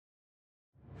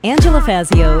Angela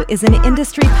Fazio is an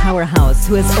industry powerhouse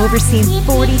who has overseen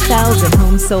 40,000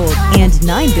 homes sold and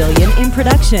 $9 billion in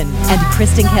production. And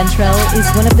Kristen Cantrell is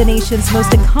one of the nation's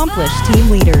most accomplished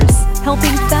team leaders, helping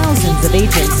thousands of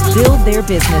agents build their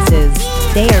businesses.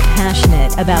 They are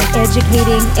passionate about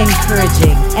educating,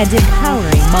 encouraging, and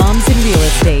empowering moms in real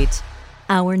estate.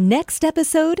 Our next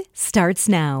episode starts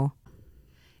now.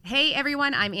 Hey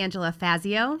everyone, I'm Angela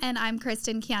Fazio. And I'm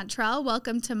Kristen Cantrell.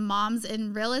 Welcome to Moms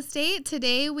in Real Estate.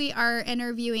 Today we are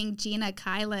interviewing Gina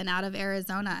Keilen out of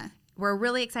Arizona. We're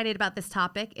really excited about this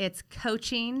topic. It's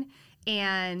coaching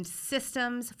and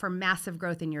systems for massive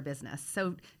growth in your business.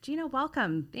 So Gina,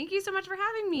 welcome. Thank you so much for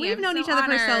having me. We've known each other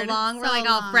for so long. We're like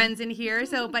all friends in here.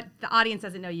 So, but the audience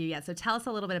doesn't know you yet. So tell us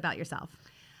a little bit about yourself.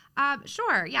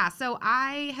 Sure. Yeah. So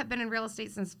I have been in real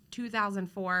estate since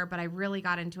 2004, but I really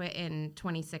got into it in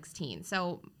 2016.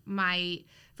 So my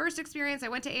first experience, I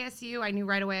went to ASU. I knew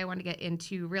right away I wanted to get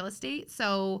into real estate.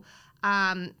 So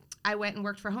I went and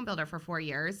worked for a home builder for 4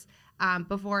 years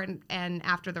before and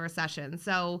after the recession.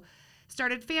 So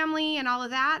started family and all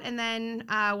of that. And then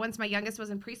once my youngest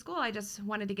was in preschool, I just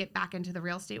wanted to get back into the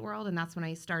real estate world. And that's when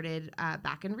I started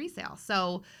back in resale.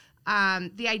 So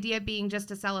the idea being just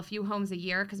to sell a few homes a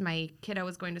year because my kiddo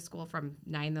was going to school from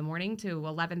 9 in the morning to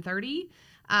 11:30.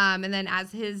 And then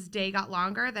as his day got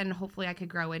longer, then hopefully I could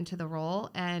grow into the role.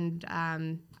 And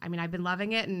I've been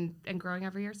loving it and growing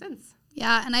every year since.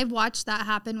 Yeah, and I've watched that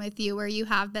happen with you where you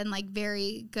have been like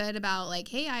very good about like,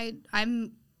 hey,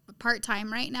 I'm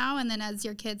part-time right now. And then as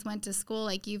your kids went to school,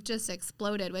 like you've just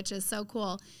exploded, which is so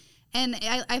cool. And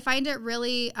I find it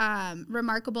really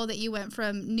remarkable that you went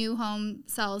from new home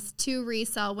sales to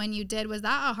resale when you did. Was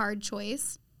that a hard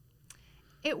choice?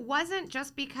 It wasn't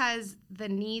just because the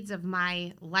needs of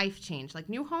my life changed. Like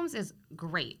new homes is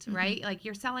great, right? Like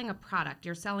you're selling a product,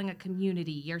 you're selling a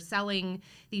community, you're selling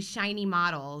these shiny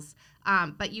models,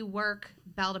 but you work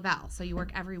bell to bell. So you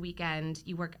work every weekend,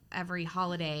 you work every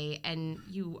holiday, and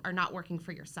you are not working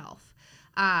for yourself.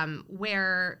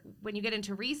 Where when you get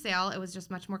into resale, it was just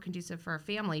much more conducive for a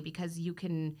family because you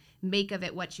can make of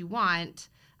it what you want.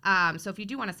 So if you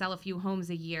do want to sell a few homes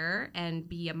a year and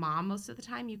be a mom most of the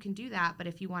time, you can do that. But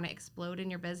if you want to explode in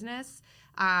your business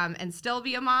and still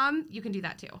be a mom, you can do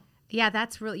that too. Yeah,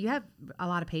 that's really, you have a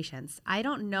lot of patience. I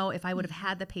don't know if I would have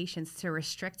had the patience to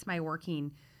restrict my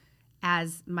working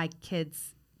as my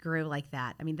kids grew like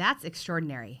that. I mean, that's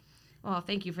extraordinary. Well,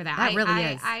 thank you for that. That really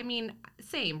is. I mean,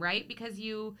 same, right? Because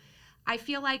I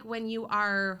feel like when you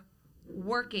are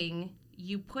working,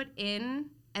 you put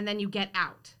in and then you get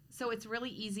out. So it's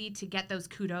really easy to get those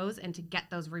kudos and to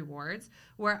get those rewards.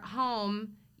 Where at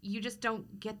home, you just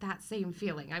don't get that same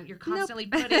feeling. You're constantly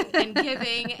putting and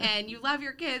giving, and you love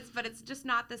your kids, but it's just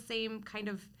not the same kind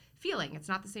of feeling. It's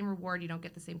not the same reward. You don't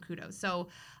get the same kudos. So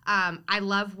I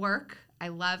love work. I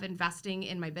love investing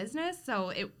in my business.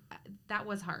 So that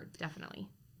was hard, definitely.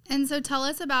 And so tell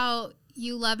us about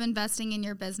you love investing in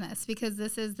your business because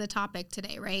this is the topic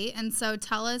today, right? And so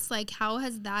tell us like how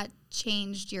has that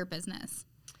changed your business?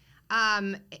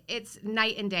 It's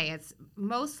night and day. It's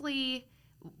mostly,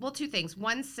 well, two things.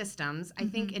 One, systems. I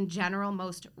think in general,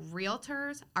 most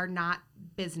realtors are not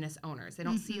business owners. They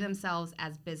don't see themselves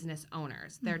as business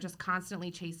owners. They're just constantly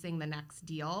chasing the next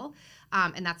deal,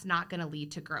 and that's not going to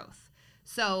lead to growth.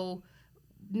 So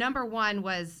number one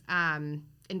was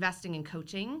investing in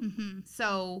coaching.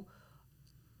 So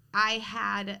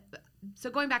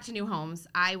going back to new homes,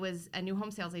 I was a new home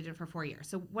sales agent for 4 years.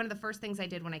 So one of the first things I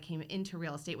did when I came into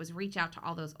real estate was reach out to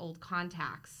all those old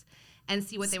contacts and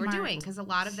see what they were doing because a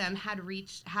lot of them had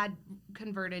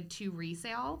converted to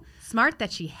resale. Smart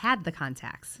that she had the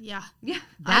contacts. Yeah.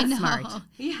 That's smart.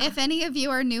 Yeah. If any of you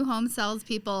are new home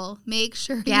salespeople, make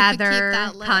sure gather you keep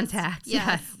that list. Contacts.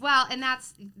 Yes. Well, and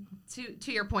that's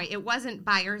to your point. It wasn't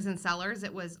buyers and sellers.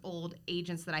 It was old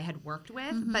agents that I had worked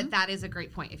with. But that is a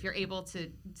great point. If you're able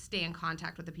to stay in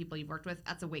contact with the people you've worked with,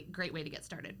 that's a great way to get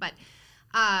started. But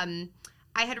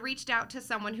I had reached out to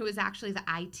someone who was actually the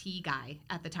IT guy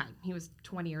at the time. He was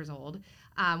 20 years old,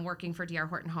 working for D.R.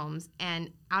 Horton Homes.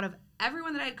 And out of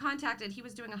everyone that I had contacted, he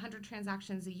was doing 100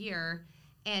 transactions a year,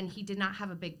 and he did not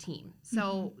have a big team.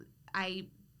 So I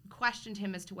questioned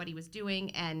him as to what he was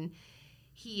doing, and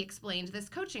he explained this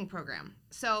coaching program.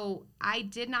 So I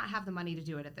did not have the money to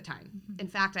do it at the time. In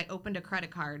fact, I opened a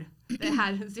credit card that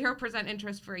had 0%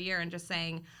 interest for a year and just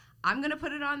saying, I'm going to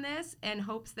put it on this in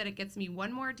hopes that it gets me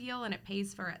one more deal and it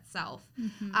pays for itself.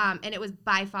 And it was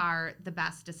by far the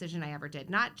best decision I ever did,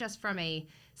 not just from a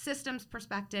systems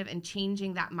perspective and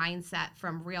changing that mindset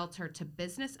from realtor to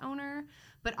business owner,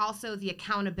 but also the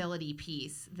accountability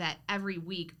piece that every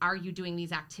week, are you doing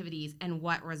these activities and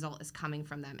what result is coming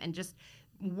from them? And just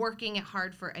working it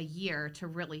hard for a year to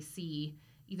really see,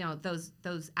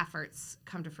 those efforts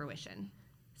come to fruition.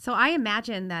 So I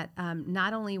imagine that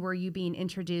not only were you being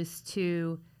introduced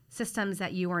to systems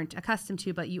that you weren't accustomed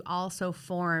to, but you also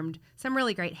formed some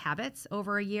really great habits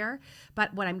over a year.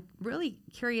 But what I'm really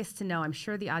curious to know, I'm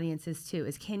sure the audience is too,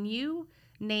 is can you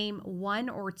name one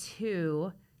or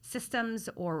two systems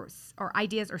or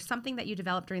ideas or something that you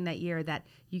developed during that year that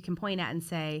you can point at and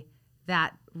say,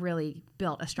 that really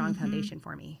built a strong foundation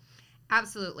for me?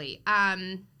 Absolutely.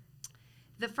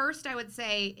 The first I would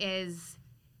say is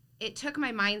it took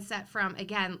my mindset from,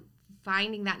 again,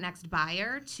 finding that next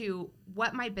buyer to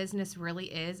what my business really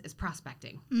is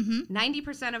prospecting.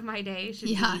 90% of my day should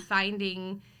be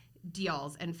finding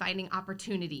deals and finding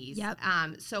opportunities. Yep.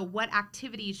 So what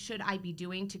activities should I be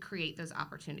doing to create those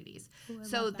opportunities?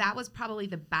 So that was probably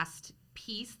the best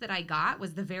piece that I got,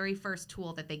 was the very first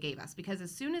tool that they gave us, because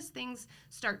as soon as things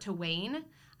start to wane,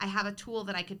 I have a tool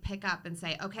that I could pick up and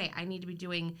say, okay, I need to be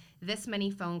doing this many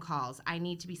phone calls. I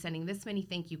need to be sending this many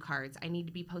thank you cards. I need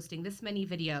to be posting this many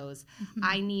videos.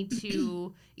 I need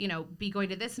to, be going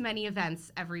to this many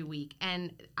events every week.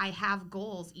 And I have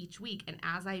goals each week. And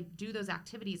as I do those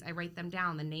activities, I write them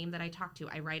down. The name that I talk to,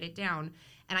 I write it down.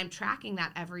 And I'm tracking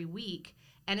that every week.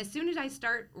 And as soon as I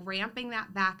start ramping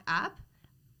that back up,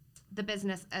 the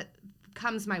business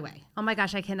comes my way. Oh my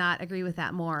gosh, I cannot agree with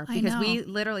that more, because we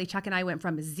literally, Chuck and I went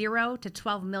from 0 to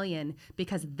 12 million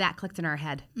because that clicked in our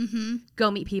head. Go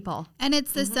meet people. And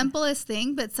it's the simplest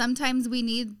thing, but sometimes we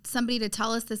need somebody to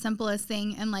tell us the simplest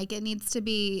thing, and like it needs to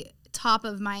be top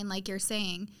of mind, like you're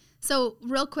saying. So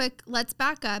real quick, let's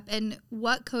back up. And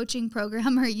what coaching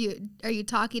program are you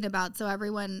talking about? So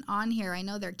everyone on here, I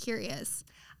know they're curious.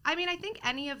 I mean, I think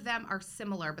any of them are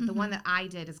similar, but the one that I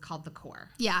did is called the Core.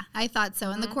 Yeah, I thought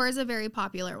so. And the Core is a very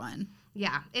popular one.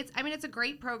 Yeah, it's a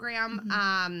great program.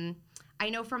 I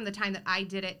know from the time that I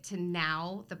did it to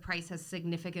now, the price has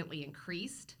significantly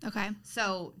increased. Okay.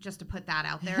 So just to put that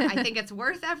out there, I think it's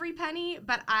worth every penny,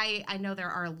 but I know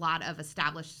there are a lot of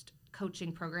established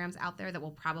coaching programs out there that will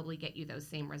probably get you those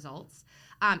same results.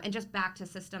 And just back to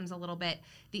systems a little bit,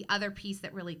 the other piece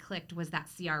that really clicked was that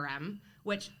CRM,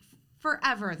 which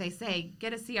forever they say,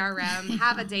 get a CRM,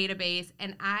 have a database.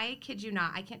 And I kid you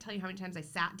not, I can't tell you how many times I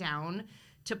sat down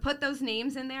to put those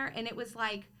names in there, and it was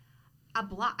like a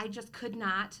block. I just could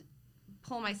not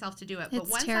pull myself to do it. But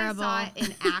once terrible. I saw it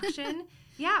in action,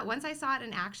 once I saw it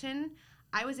in action,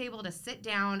 I was able to sit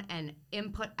down and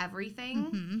input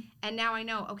everything. And now I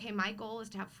know, okay, my goal is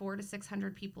to have 400 to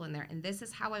 600 people in there, and this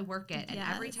is how I work it. And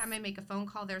every time I make a phone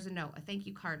call, there's a note, a thank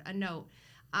you card, a note.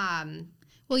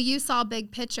 Well, you saw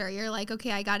big picture. You're like,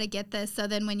 okay, I got to get this. So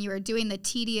then when you were doing the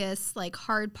tedious, like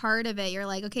hard part of it, you're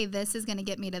like, okay, this is going to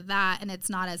get me to that, and it's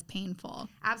not as painful.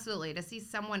 Absolutely. To see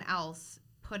someone else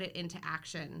put it into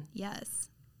action. Yes.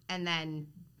 And then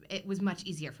it was much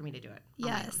easier for me to do it.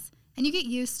 Yes. And you get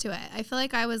used to it. I feel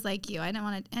like I was like you. I didn't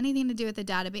want anything to do with the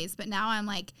database, but now I'm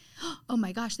like, oh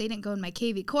my gosh, they didn't go in my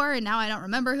KV core, and now I don't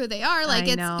remember who they are. Like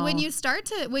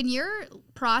when you're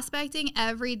prospecting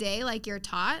every day, like you're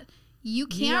taught, you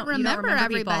can't remember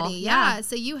everybody. Yeah.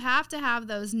 So you have to have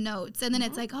those notes. And then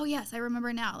it's like, oh yes, I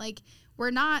remember now. Like,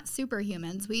 we're not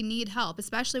superhumans. We need help,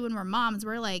 especially when we're moms.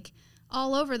 We're like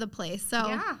all over the place.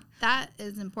 So that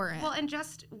is important. Well, and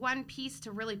just one piece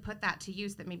to really put that to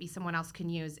use that maybe someone else can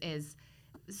use is,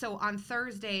 so on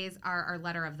Thursdays are our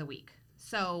letter of the week.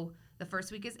 So the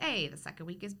first week is A, the second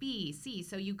week is B, C.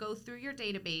 So you go through your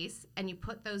database and you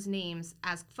put those names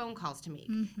as phone calls to make.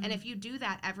 And if you do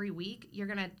that every week, you're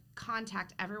going to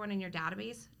contact everyone in your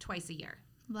database twice a year.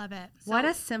 Love it. What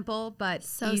a simple but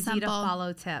easy to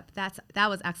follow tip. That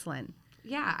was excellent.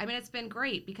 Yeah, I mean, it's been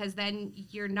great because then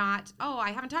you're not, oh,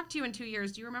 I haven't talked to you in 2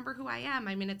 years. Do you remember who I am?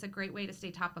 I mean, it's a great way to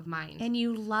stay top of mind. And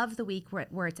you love the week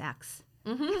where it's X.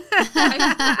 It's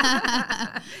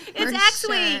X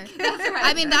week. That's right.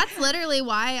 I mean, that's literally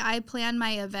why I plan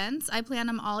my events. I plan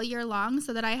them all year long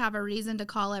so that I have a reason to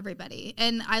call everybody.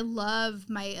 And I love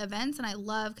my events and I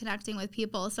love connecting with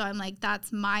people. So I'm like,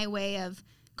 that's my way of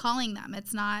calling them.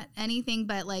 It's not anything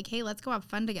but like, hey, let's go have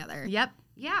fun together. Yep.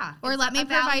 Yeah. Or let me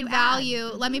provide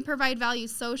value. Let me provide value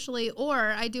socially. Or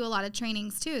I do a lot of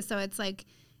trainings too. So it's like,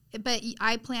 but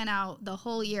I plan out the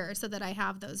whole year so that I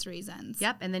have those reasons.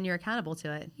 Yep. And then you're accountable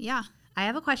to it. Yeah. I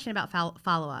have a question about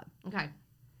follow-up. Okay.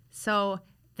 So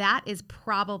that is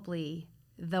probably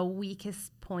the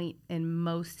weakest point in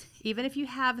most, even if you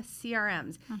have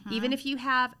CRMs, even if you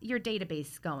have your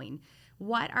database going,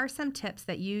 what are some tips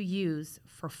that you use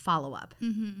for follow-up?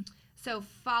 So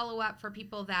follow-up for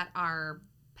people that are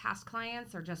past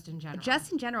clients or just in general?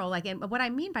 Just in general, like, and what I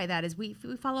mean by that is we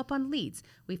follow up on leads,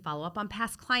 we follow up on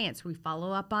past clients, we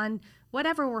follow up on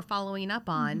whatever we're following up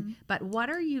on. But what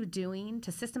are you doing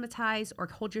to systematize or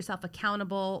hold yourself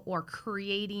accountable or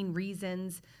creating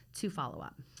reasons to follow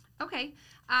up? Okay.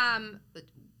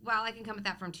 Well, I can come at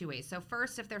that from two ways. So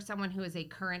first, if there's someone who is a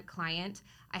current client,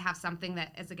 I have something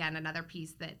that is, again, another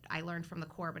piece that I learned from the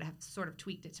core, but I have sort of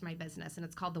tweaked it to my business, and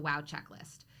it's called the WOW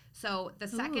checklist. So the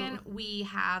second we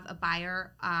have a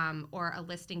buyer or a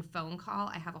listing phone call,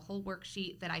 I have a whole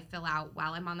worksheet that I fill out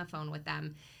while I'm on the phone with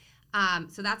them.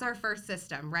 So that's our first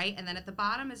system, right? And then at the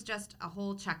bottom is just a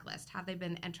whole checklist. Have they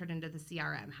been entered into the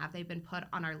CRM? Have they been put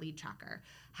on our lead tracker?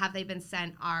 Have they been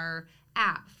sent our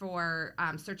app for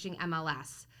searching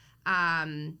MLS?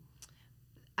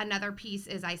 Another piece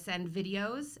is I send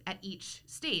videos at each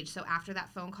stage. So after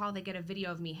that phone call, they get a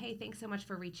video of me. Hey, thanks so much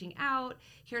for reaching out.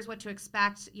 Here's what to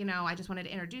expect. You know, I just wanted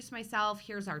to introduce myself.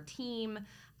 Here's our team.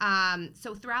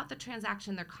 So throughout the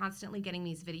transaction, they're constantly getting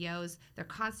these videos. They're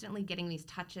constantly getting these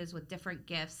touches with different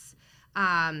gifts.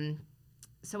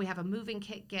 So we have a moving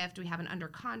kit gift. We have an under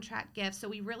contract gift. So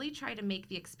we really try to make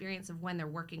the experience of when they're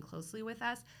working closely with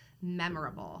us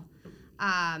memorable.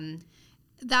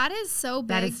 That is so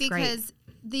big is because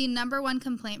the number one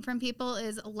complaint from people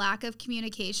is lack of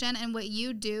communication. And what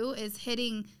you do is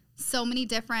hitting so many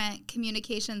different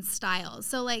communication styles.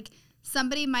 So like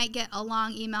somebody might get a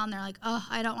long email and they're like, oh,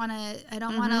 I don't want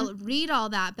to read all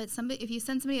that. But if you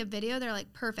send somebody a video, they're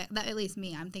like, perfect. That, at least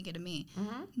me, I'm thinking of me.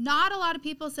 Not a lot of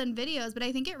people send videos, but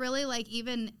I think it really like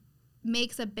even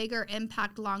makes a bigger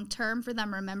impact long term for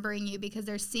them remembering you because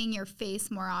they're seeing your face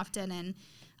more often. And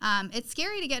it's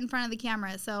scary to get in front of the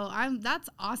camera, so that's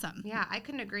awesome. Yeah, I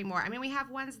couldn't agree more. I mean, we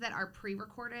have ones that are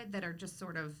pre-recorded that are just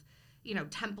sort of, you know,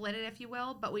 templated, if you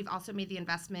will, but we've also made the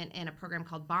investment in a program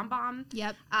called BombBomb,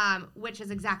 which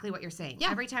is exactly what you're saying. Yeah.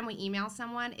 Every time we email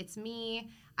someone, it's me.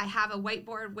 I have a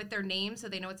whiteboard with their name so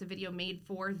they know it's a video made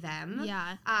for them.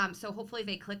 Yeah. So hopefully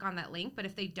they click on that link, but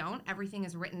if they don't, everything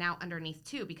is written out underneath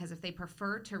too, because if they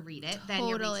prefer to read it, then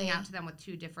you're reaching out to them with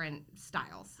two different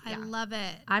styles. I love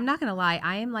it. I'm not going to lie.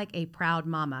 I am like a proud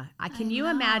mama. Can you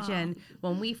imagine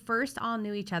when we first all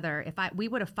knew each other, if we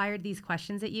would have fired these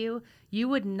questions at you, you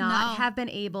would not have been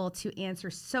able to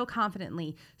answer so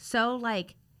confidently, so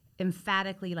like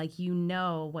emphatically, like you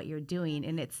know what you're doing,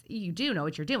 and you do know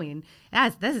what you're doing.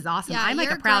 This is awesome. Yeah, I'm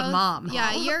like a proud mom.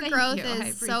 Yeah, your growth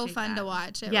is so fun to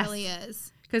watch. It really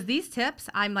is. Because these tips,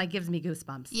 I'm like, gives me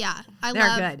goosebumps. Yeah, they're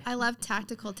good. I love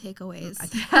tactical takeaways.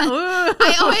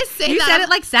 I always say you that. said it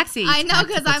like sexy. I know,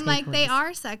 because I'm like, they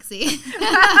are sexy.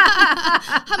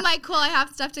 I'm like, cool, I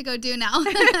have stuff to go do now.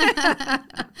 I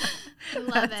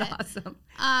love it. Awesome.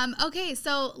 Okay,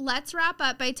 so let's wrap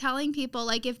up by telling people,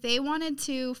 like, if they wanted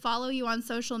to follow you on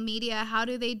social media, how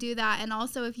do they do that? And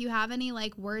also, if you have any,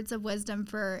 like, words of wisdom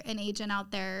for an agent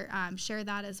out there, share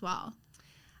that as well.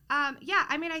 Yeah,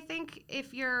 I mean, I think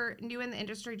if you're new in the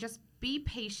industry, just be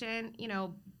patient, you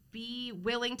know, be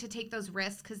willing to take those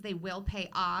risks because they will pay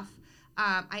off.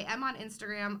 I am on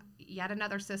Instagram, yet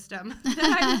another system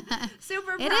that I'm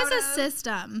super proud of. It is a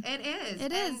system. It is.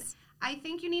 It is. I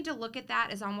think you need to look at that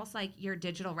as almost like your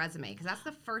digital resume because that's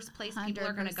the first place people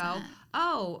are going to go,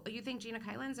 oh, you think Gina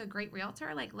Keilen's a great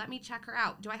realtor? Like, let me check her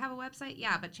out. Do I have a website?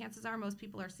 Yeah, but chances are most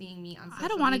people are seeing me on social media. I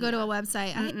don't want to go to a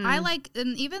website. I like,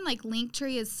 and even like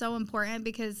Linktree is so important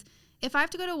because if I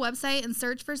have to go to a website and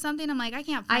search for something, I'm like, I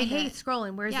can't find it. I hate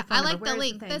scrolling. Where's the phone I number? like the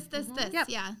link. This. Yep.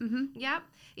 Yeah. Yep.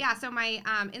 Yeah, so my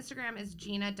Instagram is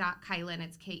gina.keilen.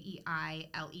 It's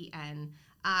Keilen.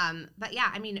 But yeah,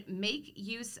 I mean, make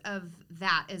use of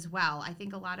that as well. I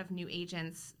think a lot of new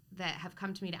agents that have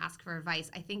come to me to ask for advice,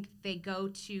 I think they go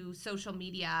to social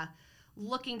media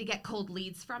looking to get cold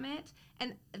leads from it.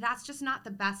 And that's just not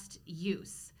the best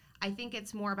use. I think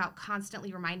it's more about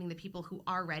constantly reminding the people who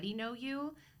already know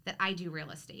you that I do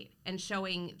real estate and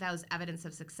showing those evidence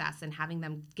of success and having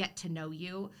them get to know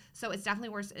you. So it's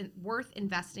definitely worth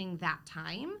investing that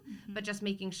time, but just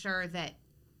making sure that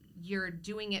you're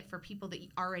doing it for people that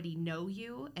already know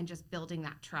you and just building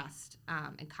that trust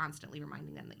and constantly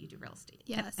reminding them that you do real estate.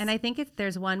 Yes. And I think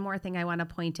there's one more thing I want to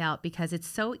point out because it's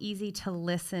so easy to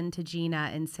listen to Gina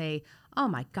and say, oh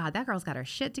my God, that girl's got her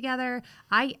shit together.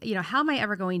 How am I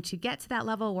ever going to get to that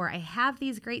level where I have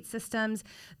these great systems?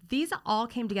 These all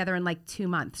came together in like 2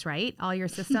 months, right? All your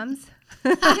systems?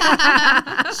 She's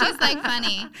like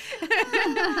funny.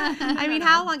 I mean,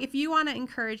 how long, if you want to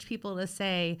encourage people to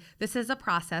say, this is a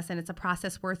process and it's a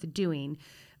process worth doing,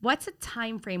 what's a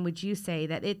time frame would you say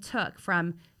that it took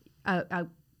from a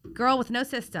girl with no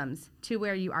systems to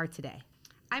where you are today?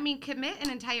 I mean, commit an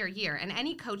entire year. And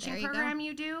any coaching program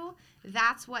you do,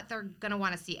 that's what they're going to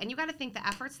want to see. And you got to think the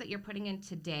efforts that you're putting in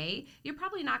today, you're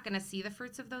probably not going to see the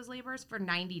fruits of those labors for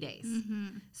 90 days.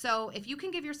 So if you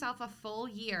can give yourself a full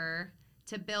year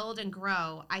to build and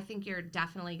grow, I think you're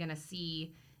definitely going to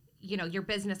see, your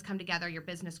business come together, your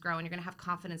business grow, and you're going to have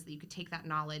confidence that you could take that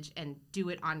knowledge and do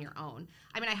it on your own.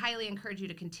 I mean, I highly encourage you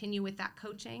to continue with that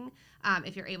coaching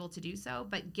if you're able to do so,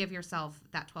 but give yourself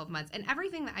that 12 months. And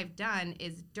everything that I've done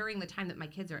is during the time that my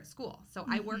kids are at school. So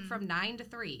I work from 9 to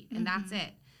 3, and that's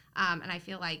it. And I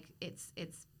feel like it's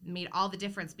made all the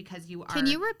difference because you are. Can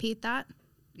you repeat that?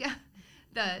 Yeah.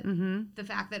 The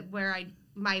fact that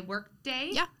my work day.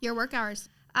 Yeah, your work hours.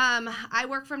 I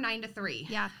work from 9 to 3.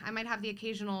 Yeah. I might have the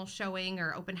occasional showing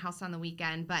or open house on the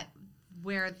weekend, but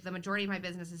where the majority of my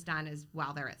business is done is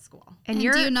while they're at school. And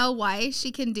do you know why she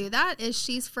can do that? Is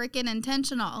she's freaking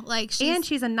intentional. Like you're a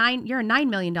 $9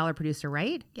 million producer,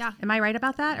 right? Yeah. Am I right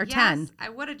about that? Or yes, 10? I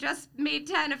would have just made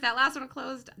 10 if that last one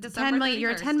closed December 31st.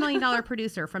 You're a $10 million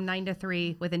producer from 9 to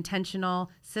 3 with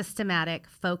intentional, systematic,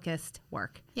 focused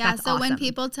work. Yeah, That's so when awesome.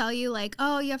 people tell you like,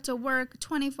 oh, you have to work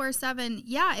 24/7,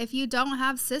 yeah, if you don't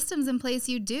have systems in place,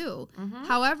 you do.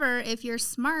 However, if you're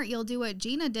smart, you'll do what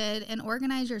Gina did and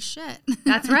organize your shit.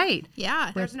 That's right.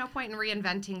 Yeah. There's no point in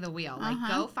reinventing the wheel. Like,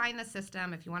 go find the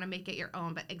system if you want to make it your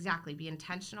own, but exactly, be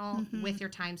intentional with your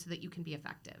time so that you can be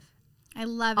effective. I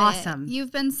love it. Awesome.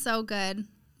 You've been so good.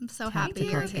 I'm so happy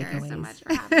you're Thank here. you so much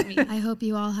for having me. I hope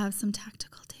you all have some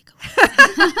tactical takeaways.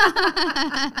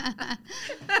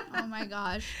 Oh my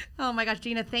gosh. Oh my gosh,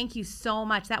 Gina, thank you so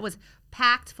much. That was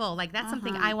packed full. Like, that's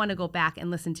something I want to go back and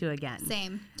listen to again.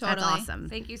 Same. Totally. That's awesome.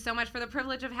 Thank you so much for the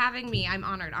privilege of having me. I'm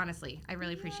honored, honestly. I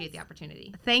really appreciate the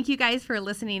opportunity. Thank you guys for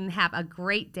listening and have a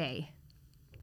great day.